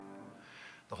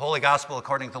The Holy Gospel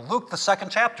according to Luke, the 2nd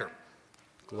chapter.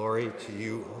 Glory to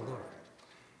you, O Lord.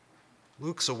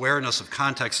 Luke's awareness of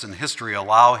context and history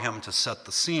allow him to set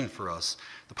the scene for us.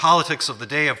 The politics of the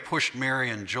day have pushed Mary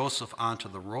and Joseph onto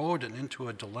the road and into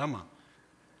a dilemma.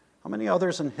 How many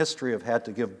others in history have had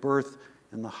to give birth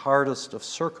in the hardest of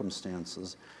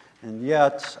circumstances? And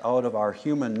yet, out of our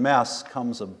human mess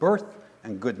comes a birth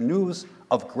and good news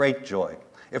of great joy.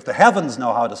 If the heavens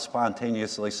know how to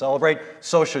spontaneously celebrate,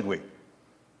 so should we.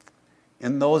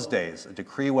 In those days, a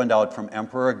decree went out from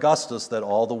Emperor Augustus that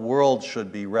all the world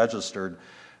should be registered.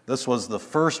 This was the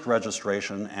first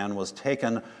registration and was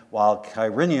taken while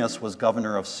Quirinius was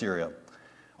governor of Syria.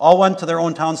 All went to their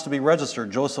own towns to be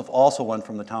registered. Joseph also went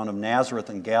from the town of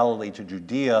Nazareth in Galilee to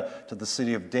Judea to the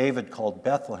city of David called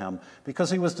Bethlehem,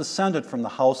 because he was descended from the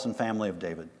house and family of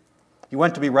David. He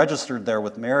went to be registered there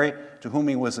with Mary, to whom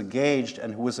he was engaged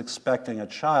and who was expecting a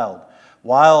child.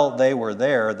 While they were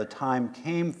there, the time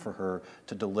came for her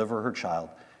to deliver her child,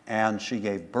 and she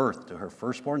gave birth to her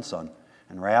firstborn son,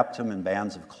 and wrapped him in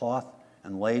bands of cloth,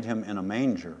 and laid him in a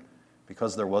manger,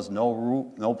 because there was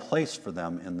no place for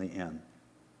them in the inn.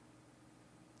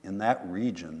 In that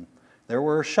region, there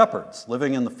were shepherds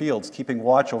living in the fields, keeping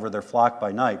watch over their flock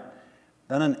by night.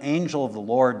 Then an angel of the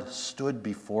Lord stood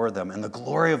before them, and the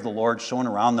glory of the Lord shone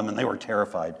around them, and they were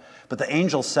terrified. But the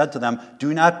angel said to them,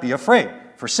 "Do not be afraid,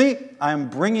 for see, I am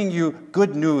bringing you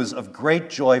good news of great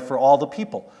joy for all the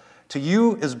people. To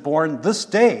you is born this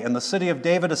day in the city of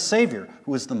David a Savior,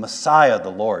 who is the Messiah, the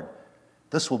Lord.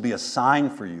 This will be a sign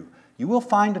for you. You will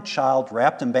find a child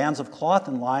wrapped in bands of cloth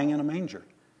and lying in a manger."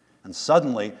 And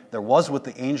suddenly there was with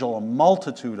the angel a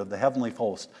multitude of the heavenly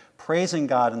host, praising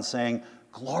God and saying,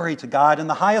 "Glory to God in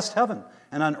the highest heaven,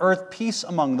 and on earth peace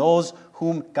among those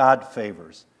whom God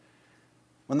favors."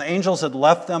 When the angels had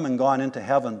left them and gone into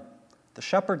heaven, the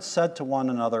shepherds said to one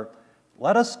another,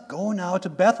 "Let us go now to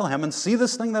Bethlehem and see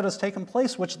this thing that has taken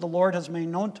place, which the Lord has made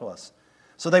known to us."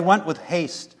 So they went with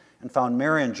haste and found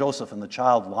Mary and Joseph and the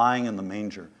child lying in the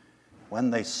manger.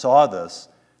 When they saw this,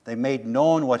 they made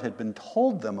known what had been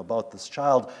told them about this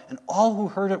child, and all who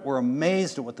heard it were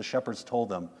amazed at what the shepherds told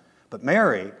them. But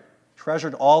Mary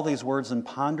treasured all these words and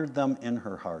pondered them in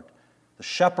her heart. The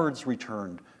shepherds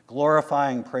returned,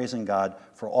 glorifying and praising God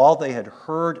for all they had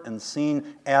heard and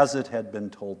seen as it had been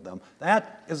told them.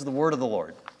 That is the word of the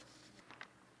Lord.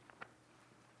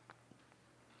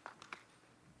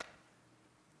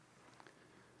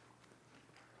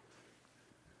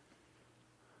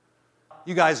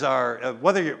 You guys are,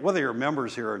 whether you're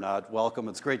members here or not, welcome.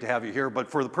 It's great to have you here. But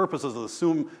for the purposes of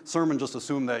the sermon, just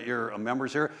assume that you're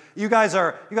members here. You guys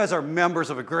are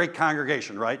members of a great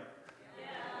congregation, right?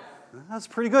 Yes. That's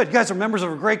pretty good. You guys are members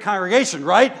of a great congregation,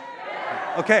 right?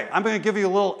 Yes. Okay, I'm going to give you a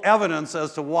little evidence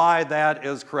as to why that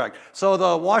is correct. So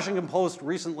the Washington Post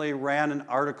recently ran an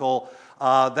article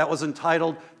that was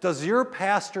entitled, "Does Your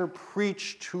Pastor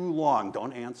Preach Too Long?"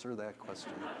 Don't answer that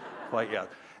question quite yet.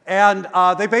 And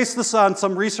they based this on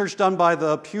some research done by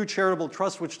the Pew Charitable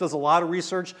Trust, which does a lot of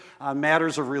research on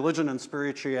matters of religion and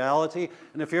spirituality.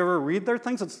 And if you ever read their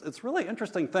things, it's really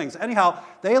interesting things. Anyhow,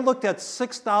 they looked at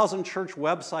 6,000 church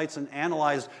websites and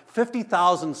analyzed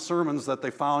 50,000 sermons that they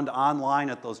found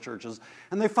online at those churches.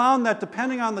 And they found that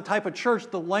depending on the type of church,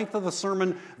 the length of the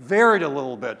sermon varied a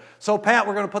little bit. So Pat,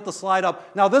 we're going to put the slide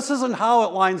up. Now, this isn't how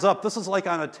it lines up. This is like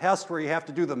on a test where you have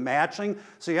to do the matching.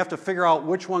 So you have to figure out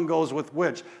which one goes with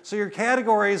which. So your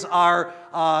categories are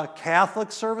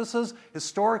Catholic services,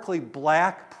 historically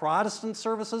black Protestant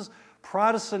services,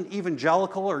 Protestant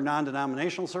evangelical or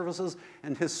non-denominational services,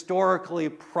 and historically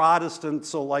Protestant,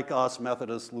 so like us,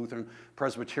 Methodist, Lutheran,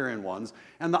 Presbyterian ones.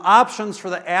 And the options for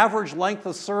the average length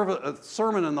of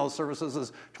sermon in those services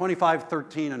is 25,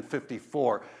 13, and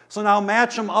 54. So now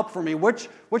match them up for me. Which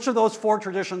of those four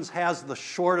traditions has the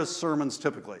shortest sermons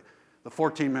typically? The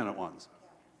 14-minute ones.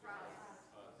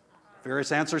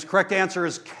 Various answers. Correct answer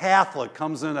is Catholic,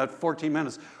 comes in at 14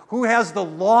 minutes. Who has the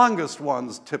longest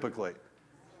ones typically?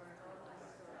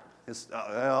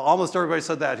 Almost everybody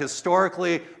said that.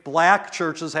 Historically, black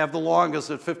churches have the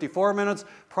longest at 54 minutes.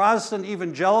 Protestant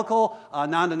evangelical,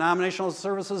 non-denominational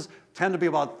services tend to be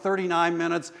about 39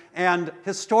 minutes. And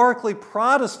historically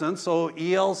Protestant, so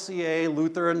ELCA,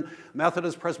 Lutheran,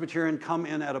 Methodist, Presbyterian, come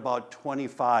in at about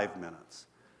 25 minutes.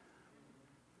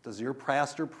 Does your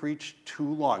pastor preach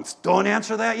too long? Don't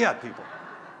answer that yet, people.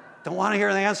 Don't want to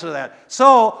hear the answer to that.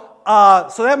 So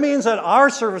that means that our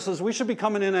services, we should be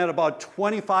coming in at about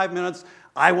 25 minutes.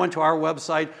 I went to our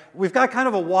website. We've got kind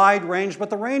of a wide range, but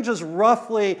the range is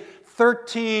roughly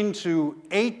 13 to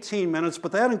 18 minutes,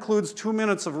 but that includes 2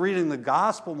 minutes of reading the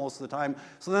gospel most of the time.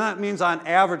 So then that means on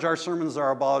average our sermons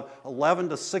are about 11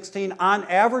 to 16. On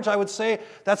average, I would say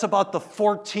that's about the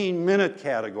 14-minute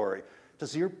category.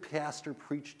 Does your pastor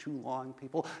preach too long,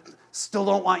 people? Still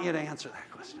don't want you to answer that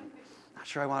question. Not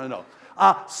sure I want to know.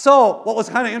 So what was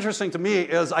kind of interesting to me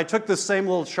is I took this same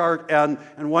little chart and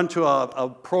went to a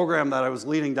program that I was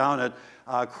leading down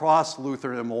at Cross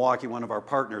Lutheran in Milwaukee, one of our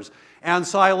partners. And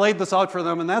so I laid this out for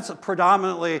them, and that's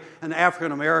predominantly an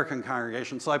African-American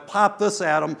congregation. So I popped this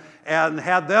at them and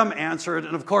had them answer it,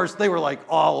 and of course they were like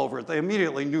all over it. They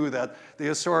immediately knew that the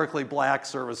historically black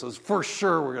services for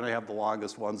sure were going to have the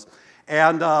longest ones.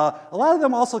 And a lot of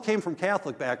them also came from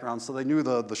Catholic backgrounds, so they knew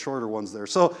the shorter ones there.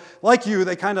 So like you,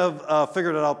 they kind of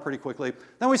figured it out pretty quickly.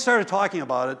 Then we started talking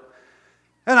about it.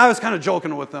 And I was kind of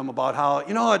joking with them about how,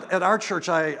 at our church,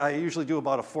 I usually do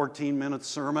about a 14-minute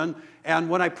sermon. And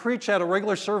when I preach at a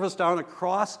regular service down at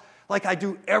Cross, I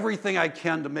do everything I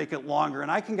can to make it longer. And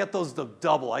I can get those to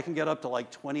double. I can get up to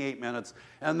 28 minutes.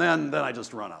 And then I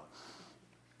just run out.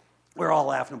 We're all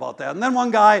laughing about that. And then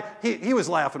one guy, he was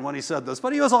laughing when he said this,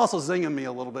 but he was also zinging me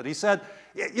a little bit. He said,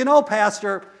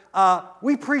 Pastor,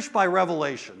 we preach by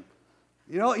revelation.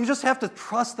 You just have to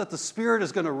trust that the Spirit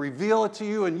is going to reveal it to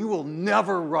you, and you will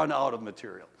never run out of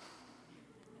material.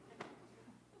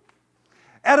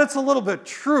 And it's a little bit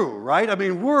true, right? I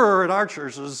mean, we're in our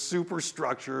churches super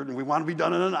structured, and we want to be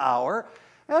done in an hour,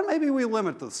 and maybe we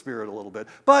limit the Spirit a little bit.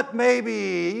 But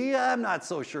maybe, I'm not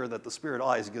so sure that the Spirit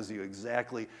always gives you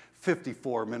exactly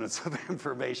 54 minutes of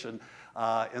information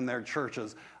in their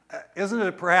churches. Isn't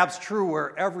it perhaps true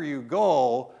wherever you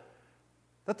go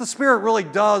that the Spirit really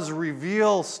does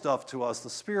reveal stuff to us? The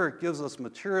Spirit gives us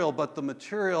material, but the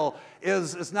material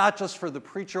is not just for the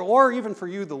preacher or even for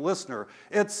you, the listener.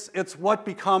 It's what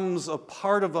becomes a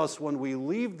part of us when we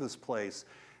leave this place.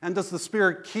 And does the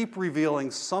Spirit keep revealing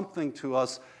something to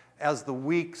us as the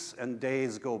weeks and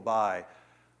days go by?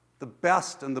 The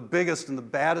best and the biggest and the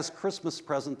baddest Christmas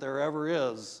present there ever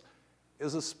is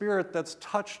a Spirit that's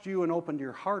touched you and opened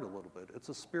your heart a little bit. It's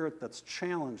a Spirit that's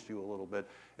challenged you a little bit.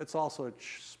 It's also a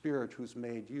Spirit who's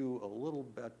made you a little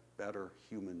bit better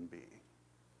human being.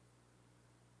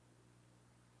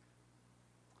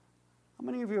 How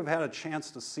many of you have had a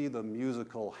chance to see the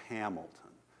musical Hamilton?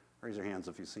 Raise your hands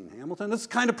if you've seen Hamilton. It's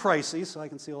kind of pricey, so I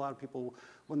can see a lot of people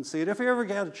wouldn't see it. If you ever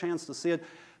had a chance to see it,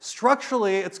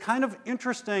 structurally, it's kind of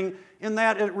interesting in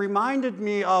that it reminded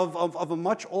me of a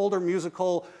much older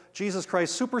musical, Jesus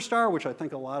Christ Superstar, which I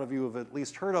think a lot of you have at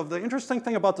least heard of. The interesting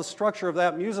thing about the structure of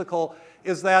that musical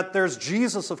is that there's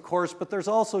Jesus, of course, but there's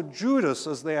also Judas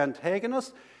as the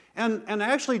antagonist. And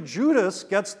actually, Judas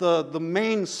gets the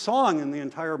main song in the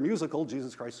entire musical,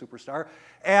 Jesus Christ Superstar,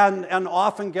 and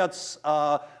often gets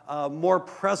more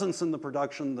presence in the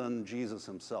production than Jesus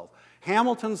himself.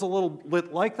 Hamilton's a little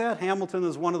bit like that. Hamilton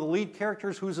is one of the lead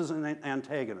characters who's an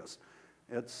antagonist.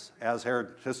 It's, as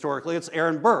heard historically, it's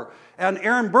Aaron Burr. And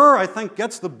Aaron Burr, I think,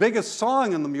 gets the biggest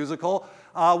song in the musical,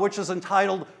 which is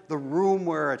entitled The Room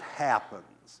Where It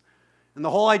Happens. And the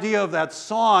whole idea of that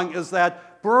song is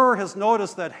that Burr has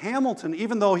noticed that Hamilton,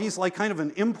 even though he's like kind of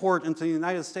an import into the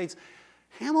United States,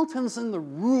 Hamilton's in the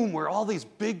room where all these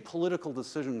big political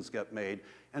decisions get made,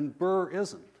 and Burr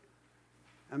isn't.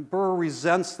 And Burr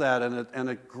resents that, and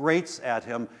it grates at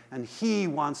him, and he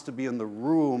wants to be in the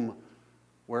room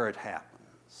where it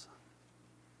happens.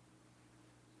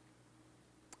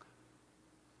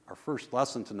 Our first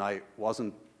lesson tonight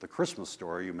wasn't the Christmas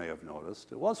story, you may have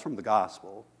noticed. It was from the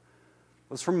Gospel.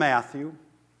 It was from Matthew.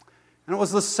 And it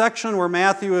was the section where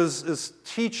Matthew is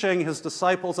teaching his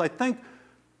disciples, I think,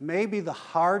 maybe the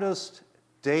hardest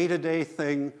day-to-day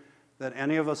thing that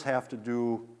any of us have to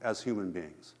do as human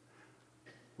beings,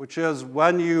 which is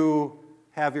when you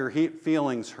have your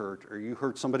feelings hurt or you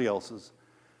hurt somebody else's,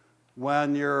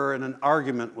 when you're in an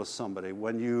argument with somebody,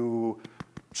 when you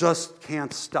just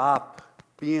can't stop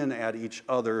being at each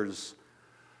other's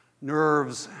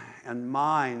nerves and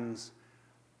minds,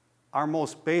 our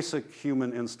most basic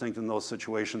human instinct in those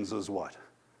situations is what?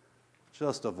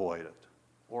 Just avoid it,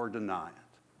 or deny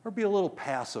it, or be a little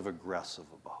passive-aggressive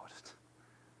about it.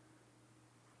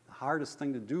 The hardest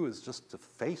thing to do is just to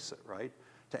face it, right?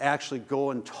 To actually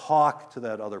go and talk to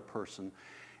that other person.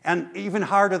 And even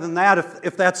harder than that,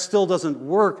 if that still doesn't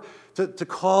work, to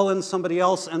call in somebody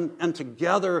else and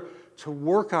together to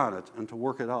work on it and to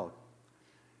work it out.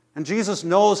 And Jesus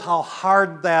knows how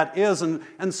hard that is,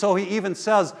 and so he even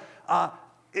says,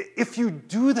 if you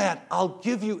do that, I'll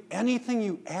give you anything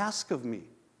you ask of me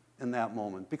in that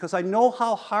moment, because I know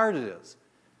how hard it is.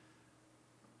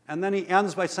 And then he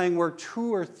ends by saying, where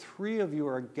 2 or 3 of you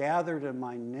are gathered in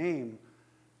my name,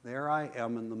 There I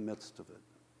am in the midst of it.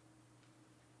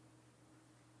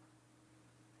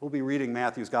 We'll be reading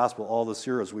Matthew's gospel all this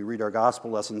year as we read our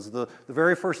gospel lessons. The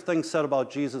very first thing said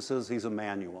about Jesus is he's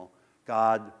Emmanuel,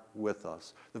 God with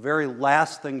us. The very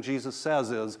last thing Jesus says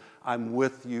is, I'm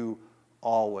with you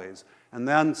always. And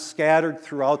then scattered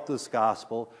throughout this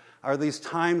gospel are these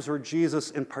times where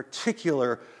Jesus in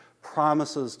particular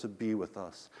promises to be with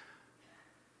us.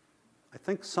 I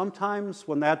think sometimes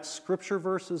when that scripture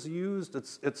verse is used,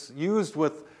 it's used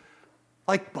with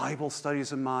like Bible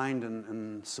studies in mind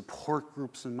and support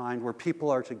groups in mind where people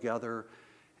are together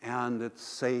and it's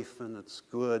safe and it's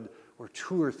good, where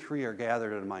 2 or 3 are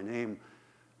gathered in my name,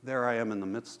 there I am in the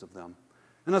midst of them.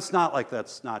 And it's not like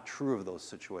that's not true of those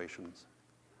situations.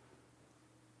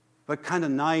 But kind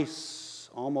of nice,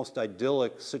 almost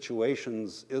idyllic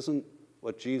situations isn't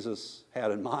what Jesus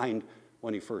had in mind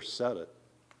when he first said it.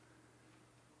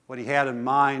 What he had in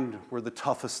mind were the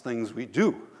toughest things we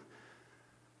do,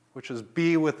 which is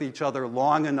be with each other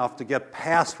long enough to get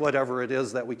past whatever it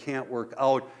is that we can't work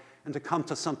out and to come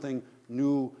to something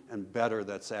new and better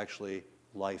that's actually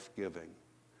life-giving.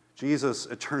 Jesus,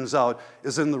 it turns out,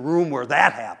 is in the room where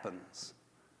that happens.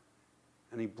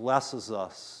 And he blesses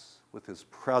us with his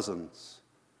presence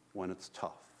when it's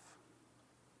tough.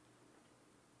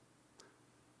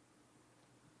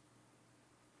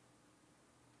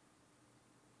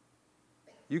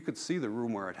 You could see the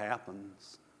room where it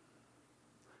happens.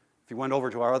 If you went over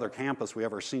to our other campus, we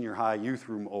have our senior high youth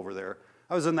room over there.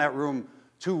 I was in that room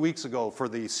 2 weeks ago for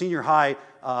the senior high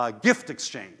gift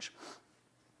exchange.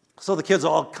 So the kids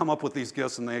all come up with these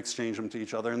gifts and they exchange them to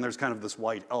each other, and there's kind of this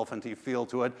white elephant-y feel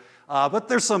to it. But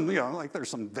there's some, there's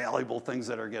some valuable things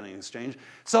that are getting exchanged.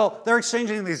 So they're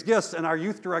exchanging these gifts, and our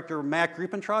youth director, Matt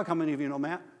Griepentrog, how many of you know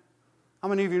Matt? How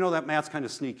many of you know that Matt's kind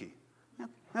of sneaky?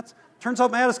 Turns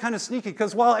out Matt is kind of sneaky,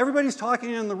 because while everybody's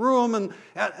talking in the room, and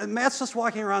Matt's just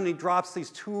walking around and he drops these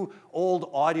 2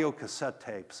 old audio cassette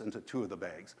tapes into 2 of the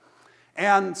bags.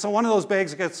 And so one of those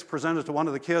bags gets presented to one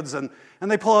of the kids, and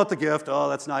they pull out the gift. Oh,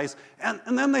 that's nice.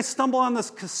 And then they stumble on this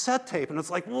cassette tape, and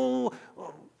it's like, whoa,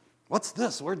 what's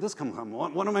this? Where'd this come from?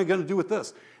 What am I going to do with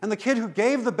this? And the kid who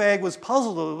gave the bag was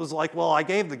puzzled. It was like, well, I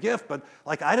gave the gift, but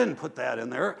like I didn't put that in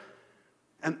there.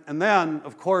 And then,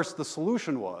 of course, the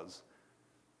solution was,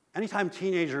 anytime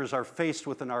teenagers are faced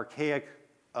with an archaic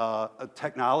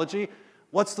technology,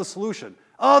 what's the solution?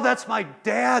 Oh, that's my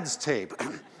dad's tape.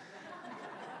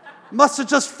 Must have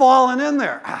just fallen in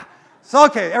there. So,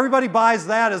 okay, everybody buys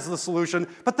that as the solution,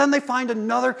 but then they find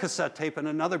another cassette tape in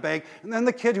another bag, and then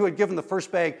the kid who had given the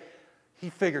first bag, he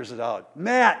figures it out.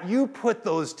 Matt, you put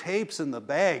those tapes in the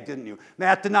bag, didn't you?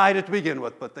 Matt denied it to begin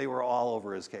with, but they were all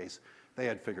over his case. They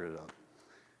had figured it out.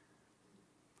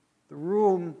 The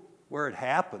room where it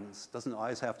happens doesn't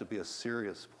always have to be a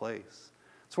serious place.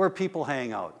 It's where people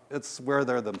hang out. It's where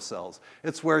they're themselves.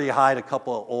 It's where you hide a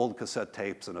couple of old cassette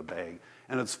tapes in a bag,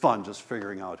 and it's fun just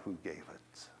figuring out who gave it.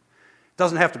 It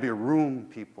doesn't have to be a room,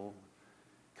 people.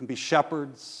 It can be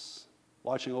shepherds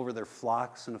watching over their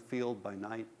flocks in a field by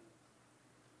night.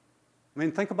 I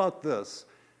mean, think about this.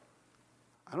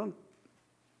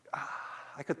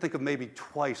 I could think of maybe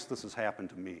twice this has happened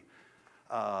to me.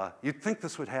 You'd think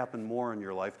this would happen more in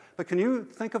your life, but can you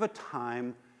think of a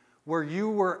time where you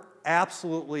were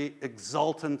absolutely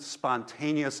exultant,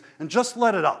 spontaneous, and just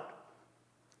let it out?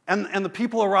 And the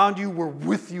people around you were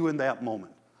with you in that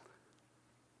moment.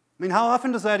 I mean, how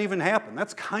often does that even happen?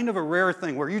 That's kind of a rare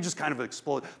thing where you just kind of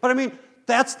explode. But I mean,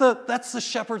 that's the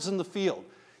shepherds in the field.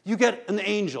 You get an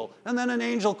angel, and then an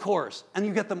angel chorus, and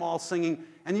you get them all singing,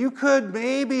 and you could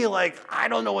maybe I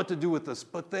don't know what to do with this,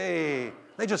 but they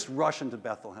just rush into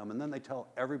Bethlehem, and then they tell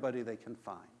everybody they can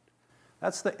find.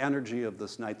 That's the energy of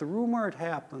this night. The room where it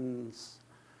happens.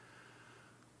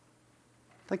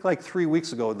 I think 3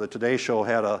 weeks ago, the Today Show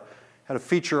had a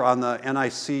feature on the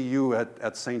NICU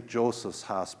at St. Joseph's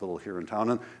Hospital here in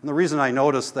town. And the reason I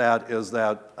noticed that is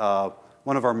that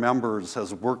one of our members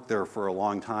has worked there for a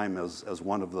long time as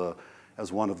one of the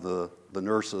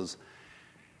nurses.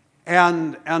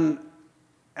 And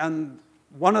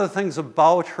one of the things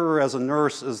about her as a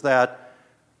nurse is that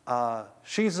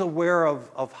she's aware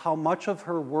of how much of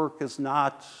her work is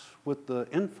not with the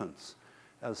infants,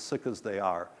 as sick as they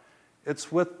are.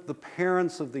 It's with the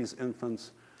parents of these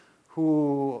infants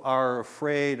who are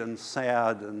afraid and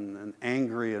sad and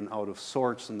angry and out of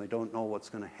sorts, and they don't know what's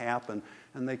going to happen,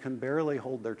 and they can barely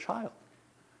hold their child.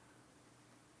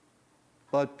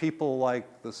 But people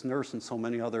like this nurse and so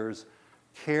many others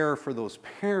care for those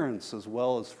parents as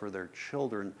well as for their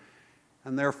children,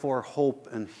 and therefore hope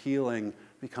and healing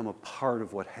become a part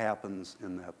of what happens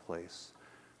in that place.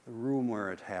 The room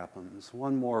where it happens.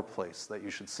 One more place that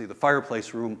you should see, the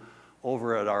fireplace room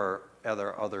over at our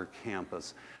other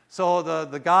campus. So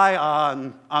the guy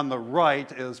on the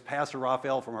right is Pastor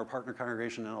Raphael from our partner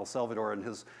congregation in El Salvador and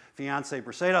his fiancée,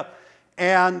 Briseda.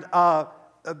 And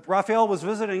Raphael was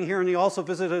visiting here, and he also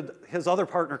visited his other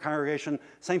partner congregation,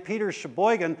 St. Peter's,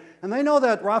 Sheboygan. And they know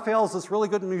that Raphael is this really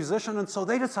good musician, and so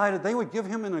they decided they would give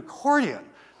him an accordion.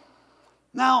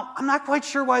 Now, I'm not quite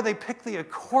sure why they picked the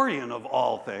accordion of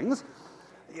all things.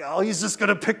 You know, he's just going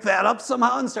to pick that up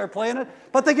somehow and start playing it.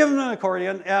 But they give him an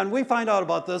accordion, and we find out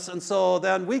about this, and so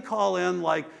then we call in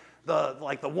like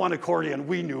the one accordion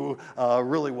we knew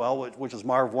really well, which is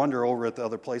Marv Wonder over at the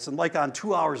other place. And like on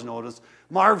 2 hours' notice,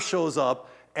 Marv shows up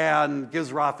and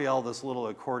gives Raphael this little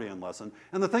accordion lesson.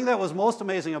 And the thing that was most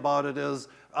amazing about it is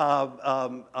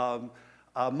Marv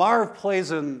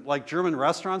plays in like German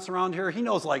restaurants around here. He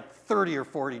knows like 30 or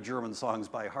 40 German songs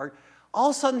by heart. All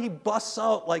of a sudden, he busts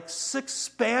out like 6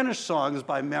 Spanish songs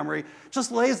by memory,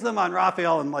 just lays them on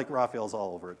Raphael, and like Raphael's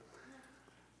all over it.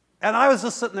 And I was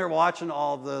just sitting there watching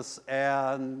all of this,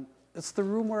 and it's the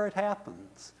room where it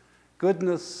happens.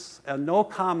 Goodness and no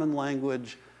common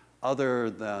language other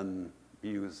than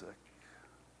music.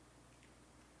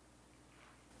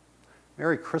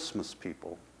 Merry Christmas,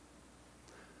 people.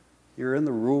 You're in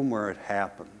the room where it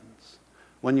happens.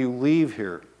 When you leave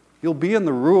here, you'll be in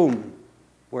the room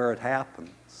where it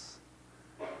happens.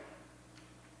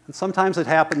 And sometimes it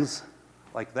happens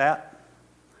like that.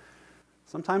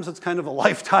 Sometimes it's kind of a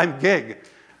lifetime gig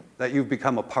that you've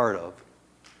become a part of.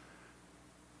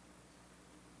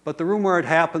 But the room where it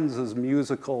happens is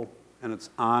musical, and it's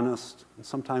honest, and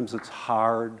sometimes it's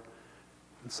hard,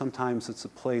 and sometimes it's a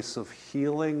place of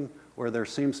healing where there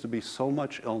seems to be so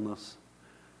much illness.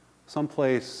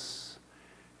 Someplace,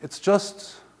 it's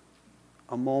just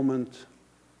a moment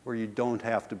where you don't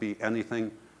have to be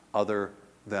anything other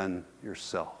than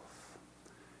yourself.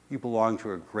 You belong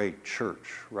to a great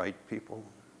church, right, people?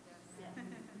 Yes.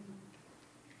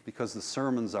 Because the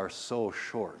sermons are so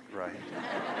short, right?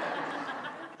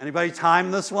 Anybody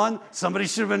time this one? Somebody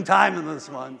should have been timing this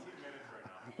one.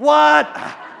 What?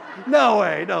 No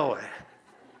way, no way.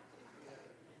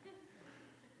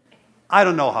 I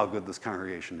don't know how good this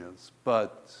congregation is,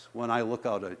 but when I look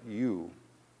out at you,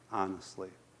 honestly,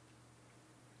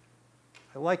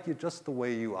 I like you just the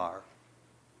way you are,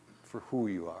 for who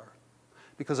you are.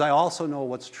 Because I also know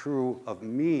what's true of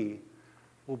me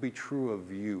will be true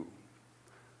of you,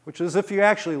 which is if you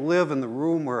actually live in the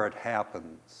room where it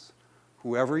happens,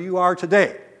 whoever you are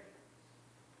today,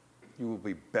 you will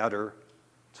be better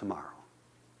tomorrow.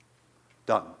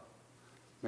 Done.